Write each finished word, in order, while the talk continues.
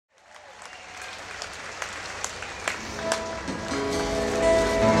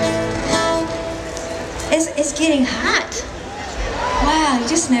It's getting hot. Wow, you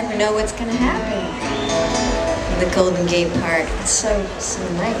just never know what's going to happen. The Golden Gate Park. It's so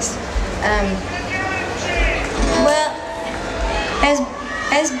nice. Well,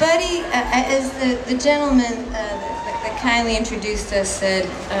 as Buddy, as the gentleman that kindly introduced us said,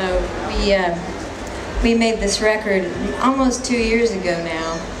 we made this record almost 2 years ago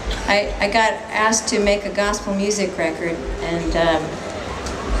now. I got asked to make a gospel music record, and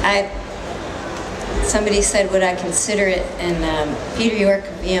somebody said, would I consider it? And Peter York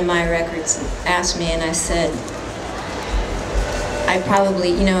of EMI Records asked me, and I said, I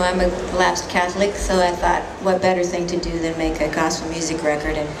probably, you know, I'm a lapsed Catholic, so I thought, what better thing to do than make a gospel music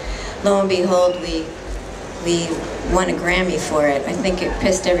record? And lo and behold, we won a Grammy for it. I think it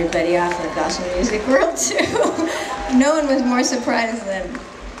pissed everybody off in the gospel music world too. No one was more surprised than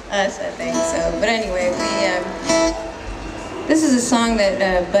us, I think. So, but anyway, this is a song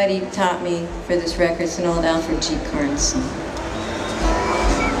that Buddy taught me for this record. It's an old Alfred G. Carnes song.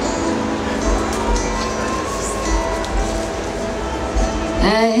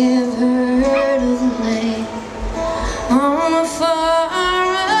 I have heard of the land on a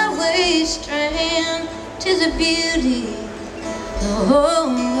faraway strand. 'Tis a beauty, the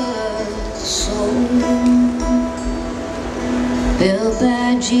home of the soul, built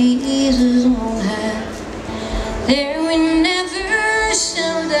by Jesus on high. There we never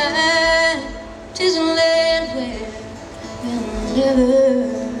shall die. 'Tis a land where we'll never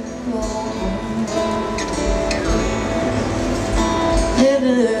go home.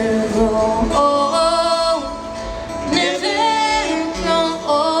 Never grow old, never grow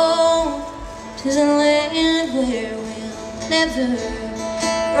old. 'Tis a land where we'll never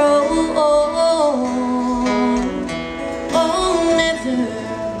grow old. Oh, never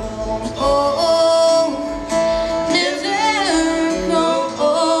grow old, never grow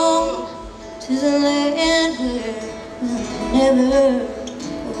old. 'Tis a land where we'll never grow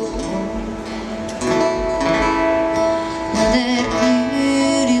old.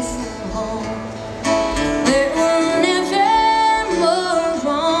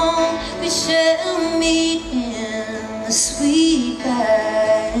 Sweet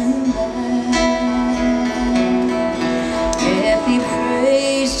by and by. Happy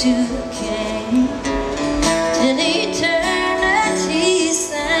praise to the King, till eternity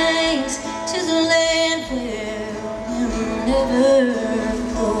sings. 'Tis a land where we'll never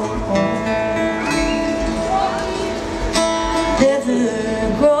go home. Never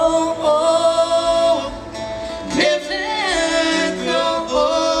grow old, never grow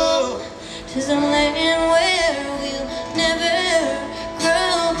old. 'Tis a land where never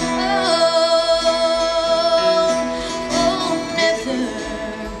grow old. Oh, never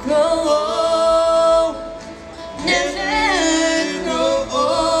grow old, never grow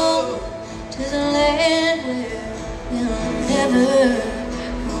old. 'Tis a land where we'll never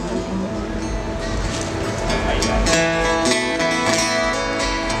grow old.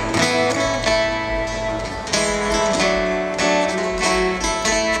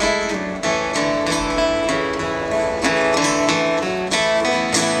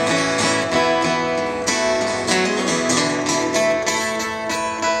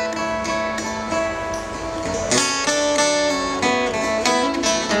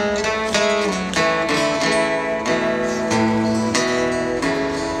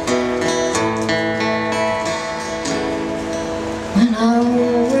 When our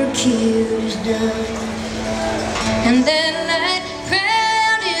work here is done, and that night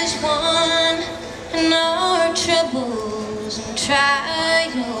crowd is won, and our troubles and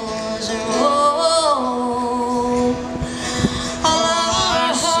trials are all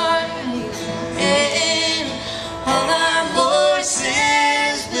our heartaches and all our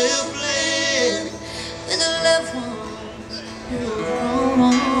voices will blend with the loved ones who have gone on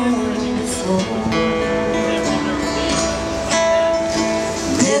before.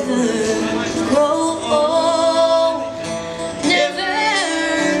 Never